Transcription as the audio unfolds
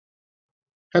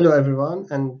Hello everyone,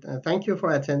 and thank you for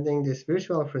attending this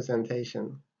virtual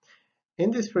presentation.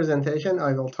 In this presentation,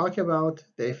 I will talk about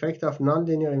the effect of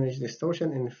nonlinear image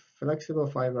distortion in flexible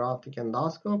fiber optic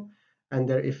endoscope and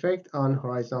their effect on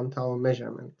horizontal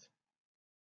measurement.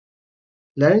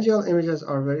 Laryngeal images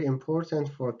are very important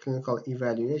for clinical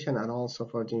evaluation and also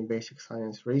for doing basic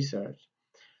science research.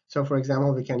 So for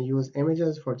example, we can use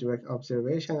images for direct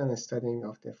observation and studying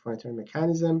of the phonatory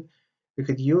mechanism. We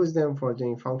could use them for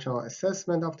doing functional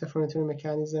assessment of the phonatory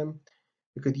mechanism.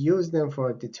 We could use them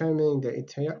for determining the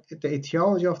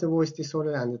etiology of the voice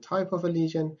disorder and the type of a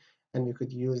lesion, and we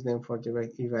could use them for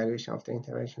direct evaluation of the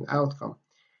intervention outcome.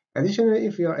 Additionally,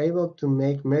 if we are able to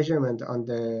make measurement on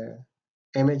the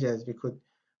images, we could,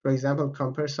 for example,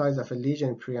 compare size of a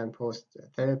lesion pre and post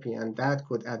therapy, and that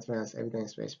could advance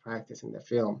evidence-based practice in the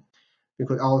field. We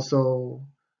could also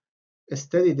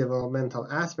study developmental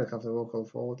aspect of the vocal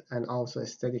fold and also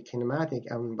study kinematic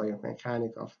and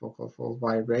biomechanic of vocal fold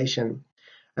vibration.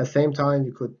 At the same time,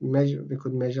 we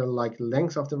could measure like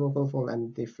length of the vocal fold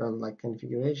and different like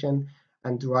configuration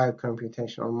and derive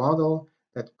computational model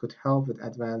that could help with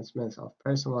advancements of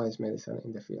personalized medicine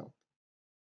in the field.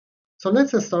 So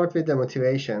let's start with the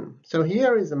motivation. So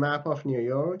here is a map of New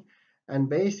York, and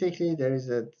basically there is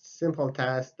a simple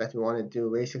task that we want to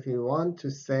do. Basically, we want to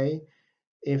say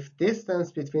if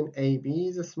distance between AB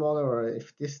is smaller or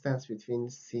if distance between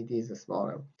CD is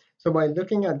smaller. So by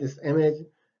looking at this image,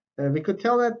 we could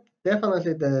tell that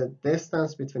definitely the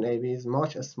distance between AB is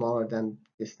much smaller than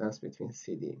distance between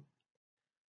CD.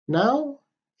 Now,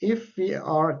 if we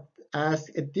are asked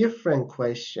a different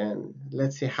question,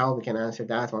 let's see how we can answer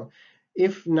that one.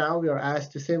 If now we are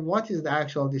asked to say what is the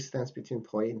actual distance between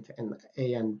point and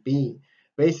A and B,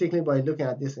 basically by looking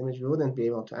at this image, we wouldn't be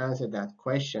able to answer that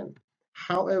question.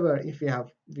 However, if we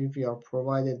are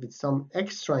provided with some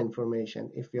extra information,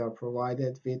 if we are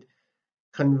provided with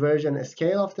conversion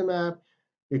scale of the map,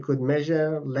 we could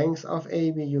measure length of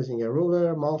AB using a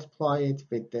ruler, multiply it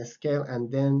with the scale,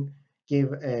 and then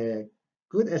give a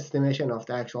good estimation of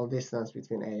the actual distance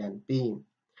between A and B.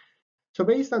 So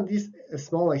based on this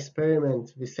small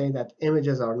experiment, we say that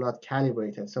images are not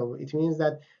calibrated. So it means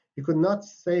that you could not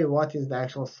say what is the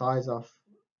actual size of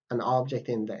an object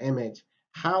in the image.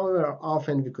 However,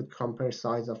 often we could compare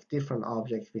size of different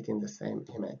objects within the same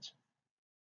image.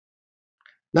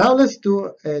 Now let's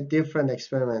do a different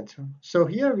experiment. So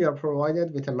here we are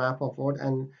provided with a map of world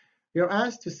and we are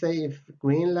asked to say if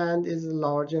Greenland is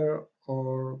larger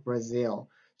or Brazil.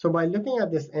 So by looking at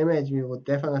this image, we would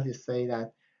definitely say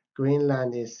that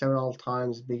Greenland is several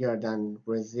times bigger than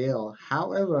Brazil.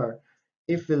 However,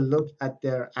 if we look at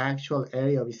their actual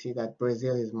area, we see that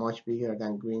Brazil is much bigger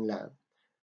than Greenland.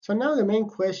 So now the main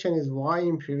question is why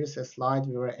in previous slide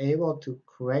we were able to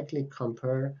correctly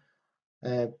compare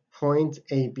point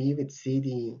AB with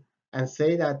CD and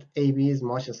say that AB is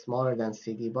much smaller than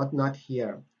CD, but not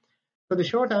here. So the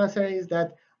short answer is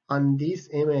that on this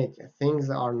image, things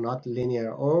are not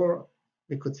linear, or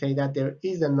we could say that there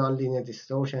is a nonlinear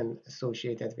distortion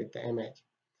associated with the image.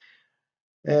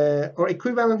 Or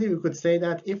equivalently, we could say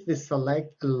that if we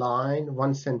select a line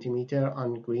 1 centimeter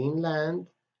on Greenland,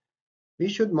 we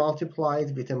should multiply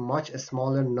it with a much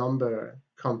smaller number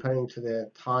comparing to the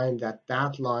time that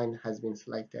that line has been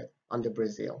selected on the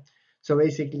Brazil. So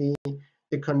basically,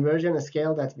 the conversion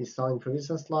scale that we saw in previous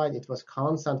slide, it was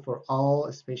constant for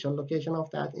all spatial location of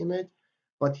that image.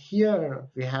 But here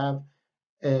we have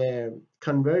a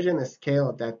conversion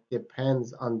scale that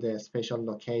depends on the spatial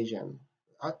location,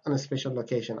 on the spatial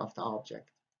location of the object.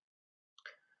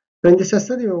 In this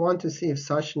study, we want to see if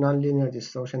such nonlinear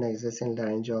distortion exists in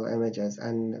laryngeal images,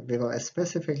 and we will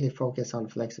specifically focus on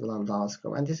flexible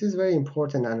endoscope. And this is very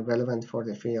important and relevant for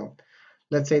the field.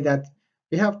 Let's say that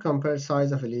we have compared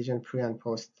size of a lesion pre and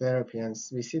post therapy, and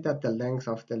we see that the length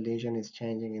of the lesion is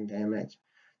changing in the image.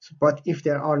 So, but if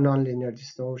there are nonlinear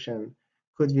distortion,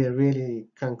 could we really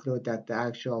conclude that the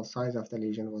actual size of the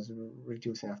lesion was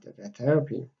reducing after the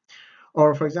therapy?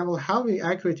 Or, for example, how we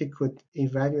accurately could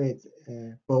evaluate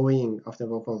bowing of the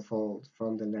vocal fold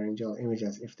from the laryngeal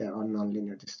images if there are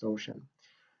nonlinear distortion.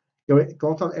 Your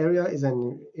glottal area is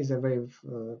a very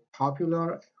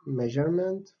popular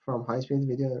measurement from high-speed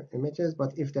video images,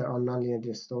 but if there are nonlinear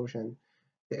distortion,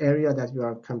 the area that we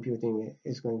are computing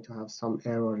is going to have some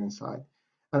error inside.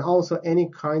 And also any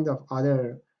kind of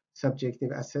other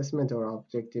subjective assessment or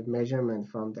objective measurement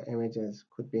from the images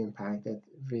could be impacted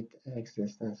with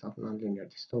existence of nonlinear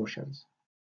distortions.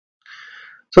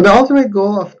 So the ultimate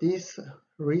goal of this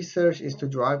research is to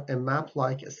drive a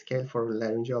map-like scale for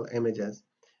laryngeal images.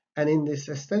 And in this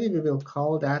study, we will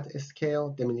call that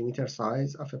scale the millimeter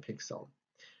size of a pixel.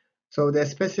 So the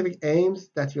specific aims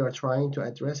that we are trying to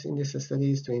address in this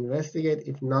study is to investigate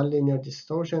if nonlinear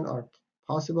distortion are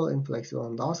possible in flexible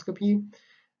endoscopy,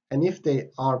 and if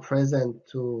they are present,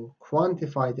 to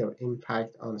quantify their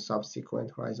impact on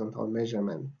subsequent horizontal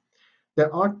measurement.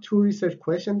 There are two research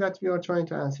questions that we are trying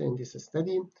to answer in this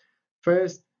study.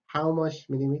 First, how much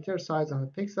millimeter size of a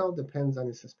pixel depends on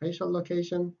its spatial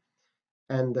location?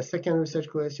 And the second research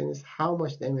question is how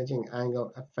much the imaging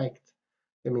angle affects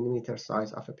the millimeter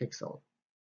size of a pixel?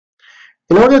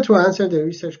 In order to answer the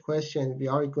research question, we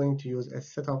are going to use a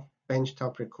set of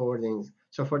benchtop recordings.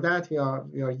 So for that, we are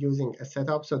using a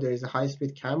setup. So there is a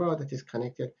high-speed camera that is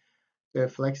connected to a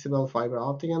flexible fiber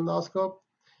optic endoscope.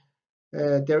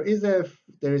 There is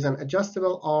an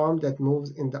adjustable arm that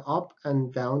moves in the up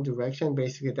and down direction.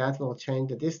 Basically, that will change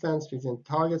the distance between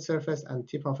target surface and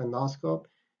tip of endoscope.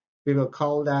 We will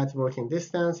call that working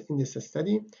distance in this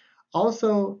study.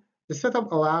 Also, the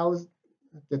setup allows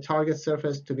the target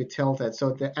surface to be tilted,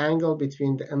 so the angle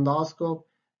between the endoscope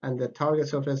and the target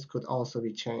surface could also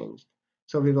be changed.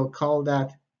 So we will call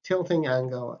that tilting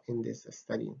angle in this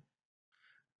study.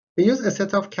 We use a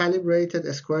set of calibrated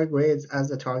square grids as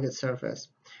the target surface.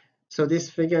 So this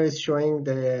figure is showing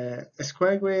the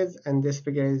square grids, and this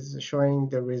figure is showing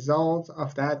the results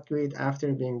of that grid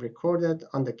after being recorded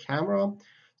on the camera.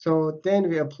 So then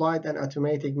we applied an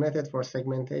automatic method for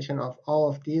segmentation of all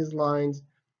of these lines,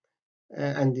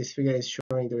 and this figure is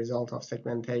showing the result of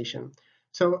segmentation.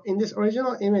 So in this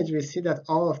original image, we see that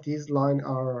all of these lines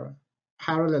are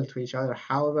parallel to each other.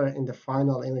 However, in the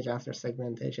final image after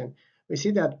segmentation, we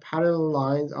see that parallel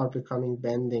lines are becoming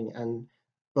bending and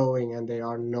bowing, and they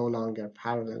are no longer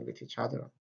parallel with each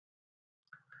other.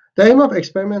 The aim of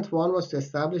experiment 1 was to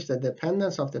establish the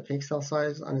dependence of the pixel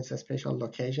size on its spatial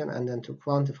location and then to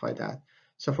quantify that.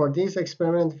 So for this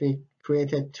experiment, we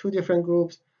created two different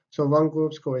groups. So one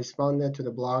group corresponded to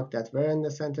the block that were in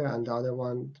the center, and the other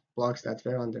one blocks that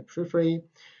were on the periphery.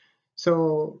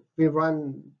 So we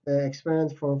run the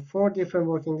experiment for 4 different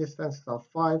working distances of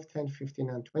 5, 10, 15,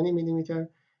 and 20 millimeter.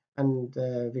 And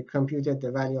we computed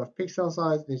the value of pixel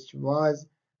size, which was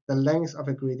the length of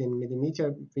a grid in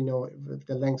millimeter. We know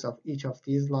the length of each of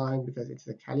these lines because it's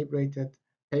a calibrated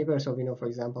paper. So we know, for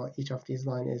example, each of these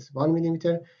lines is 1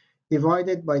 millimeter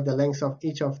divided by the length of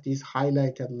each of these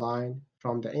highlighted lines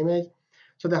from the image.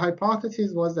 So the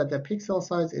hypothesis was that the pixel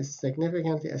size is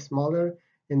significantly smaller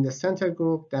in the center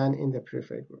group than in the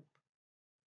periphery group.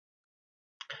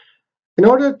 In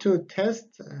order to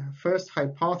test first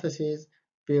hypothesis,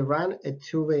 we ran a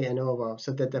two-way ANOVA.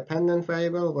 So the dependent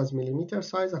variable was millimeter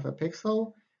size of a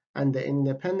pixel, and the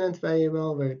independent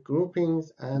variable were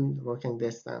groupings and working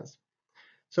distance.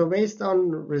 So based on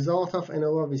result of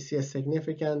ANOVA, we see a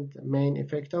significant main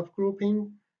effect of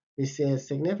grouping. We see a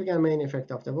significant main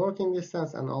effect of the working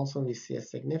distance, and also we see a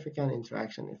significant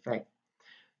interaction effect.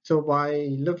 So by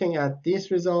looking at this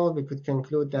result, we could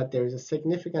conclude that there is a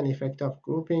significant effect of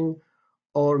grouping,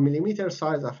 or millimeter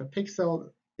size of a pixel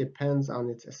depends on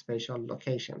its spatial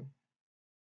location.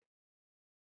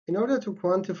 In order to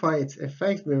quantify its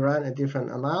effect, we ran a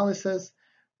different analysis.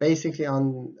 Basically,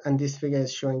 and this figure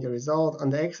is showing the result.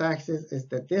 On the x-axis is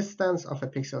the distance of a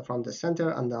pixel from the center,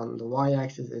 and on the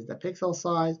y-axis is the pixel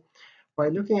size. By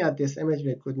looking at this image,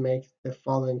 we could make the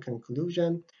following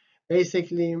conclusion.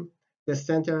 Basically, the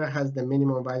center has the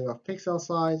minimum value of pixel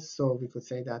size, so we could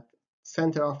say that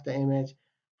center of the image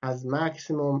has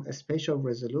maximum spatial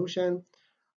resolution.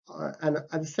 And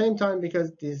at the same time,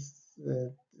 because this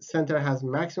center has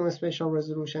maximum spatial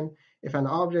resolution, if an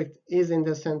object is in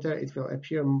the center, it will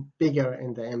appear bigger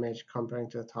in the image comparing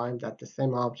to the time that the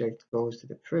same object goes to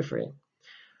the periphery.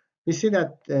 We see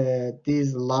that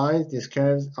these lines, these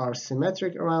curves, are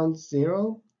symmetric around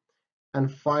 0.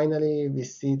 And finally, we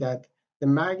see that the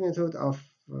magnitude of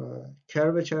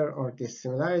curvature or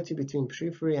dissimilarity between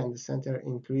periphery and the center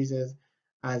increases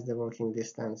as the working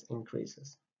distance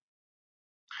increases.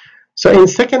 So in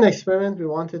second experiment, we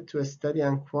wanted to study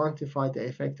and quantify the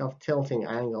effect of tilting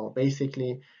angle.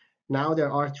 Basically, now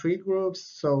there are 3 groups.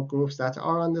 So groups that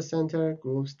are on the center,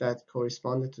 groups that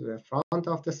corresponded to the front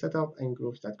of the setup, and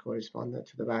groups that corresponded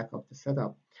to the back of the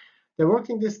setup. The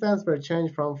working distance were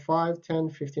changed from 5, 10,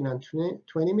 15, and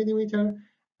 20 millimeter.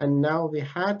 And now we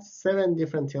had 7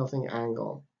 different tilting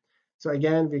angles. So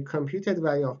again, we computed the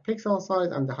value of pixel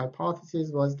size, and the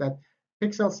hypothesis was that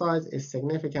pixel size is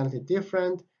significantly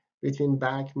different between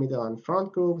back, middle, and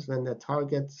front groups when the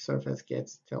target surface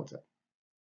gets tilted.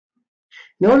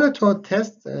 In order to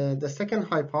test the second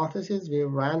hypothesis, we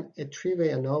ran a 3-way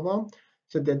ANOVA.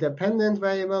 So the dependent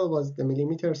variable was the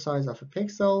millimeter size of a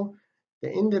pixel.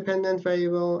 The independent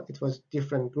variable, it was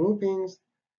different groupings.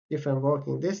 different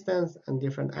working distance, and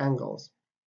different angles.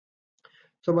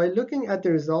 So by looking at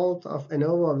the result of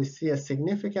ANOVA, we see a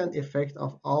significant effect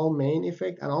of all main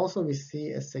effect, and also we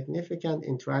see a significant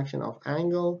interaction of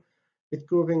angle with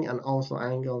grouping and also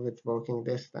angle with working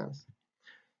distance.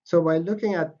 So by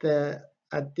looking at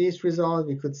this result,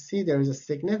 we could see there is a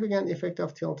significant effect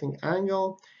of tilting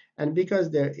angle, and because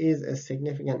there is a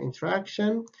significant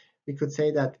interaction, we could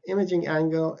say that imaging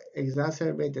angle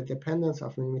exacerbates the dependence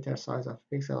of millimeter size of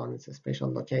pixel on its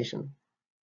spatial location.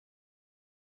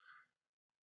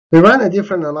 We ran a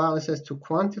different analysis to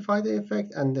quantify the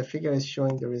effect, and the figure is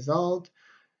showing the result.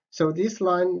 So this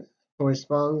line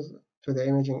corresponds to the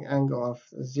imaging angle of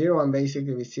 0, and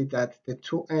basically we see that the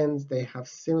two ends, they have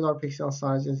similar pixel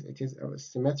sizes. It is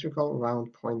symmetrical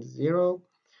around 0.0.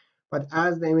 But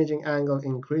as the imaging angle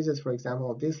increases, for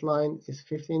example, this line is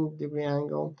 15-degree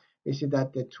angle, we see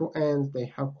that the two ends, they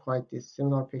have quite these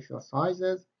similar pixel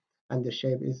sizes, and the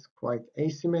shape is quite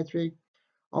asymmetric.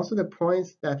 Also, the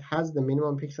points that has the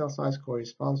minimum pixel size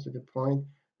corresponds to the point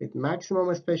with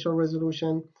maximum spatial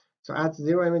resolution. So at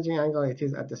 0 imaging angle, it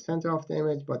is at the center of the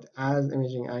image, but as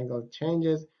imaging angle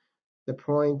changes, the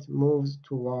point moves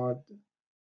toward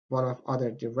one of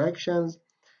other directions.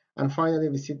 And finally,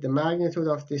 we see the magnitude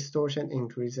of distortion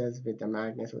increases with the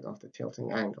magnitude of the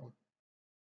tilting angle.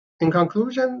 In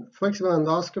conclusion, flexible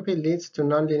endoscopy leads to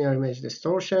nonlinear image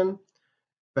distortion.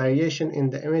 Variation in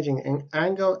the imaging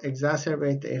angle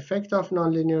exacerbates the effect of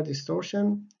nonlinear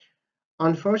distortion.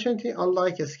 Unfortunately,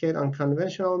 unlike a scale on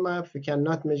conventional maps, we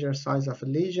cannot measure size of a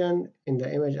lesion in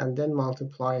the image and then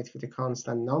multiply it with a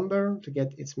constant number to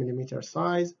get its millimeter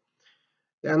size.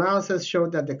 The analysis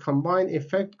showed that the combined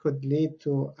effect could lead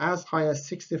to as high as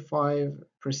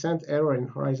 65% error in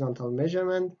horizontal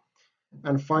measurement.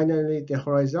 And finally, the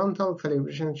horizontal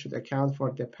calibration should account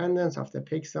for dependence of the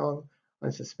pixel on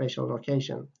its spatial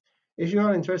location. If you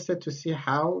are interested to see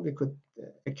how we could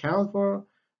account for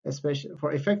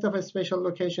effect of a spatial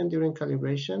location during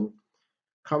calibration,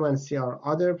 come and see our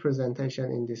other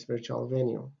presentation in this virtual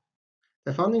venue.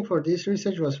 The funding for this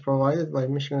research was provided by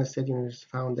Michigan State University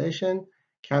Foundation,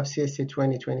 CAP-CSC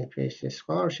 2020 PhD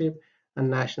Scholarship, and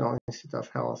National Institute of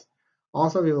Health.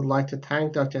 Also, we would like to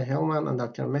thank Dr. Hillman and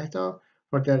Dr. Mehta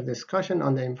for their discussion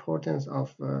on the importance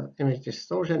of image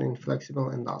distortion in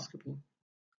flexible endoscopy.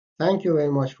 Thank you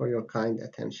very much for your kind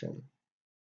attention.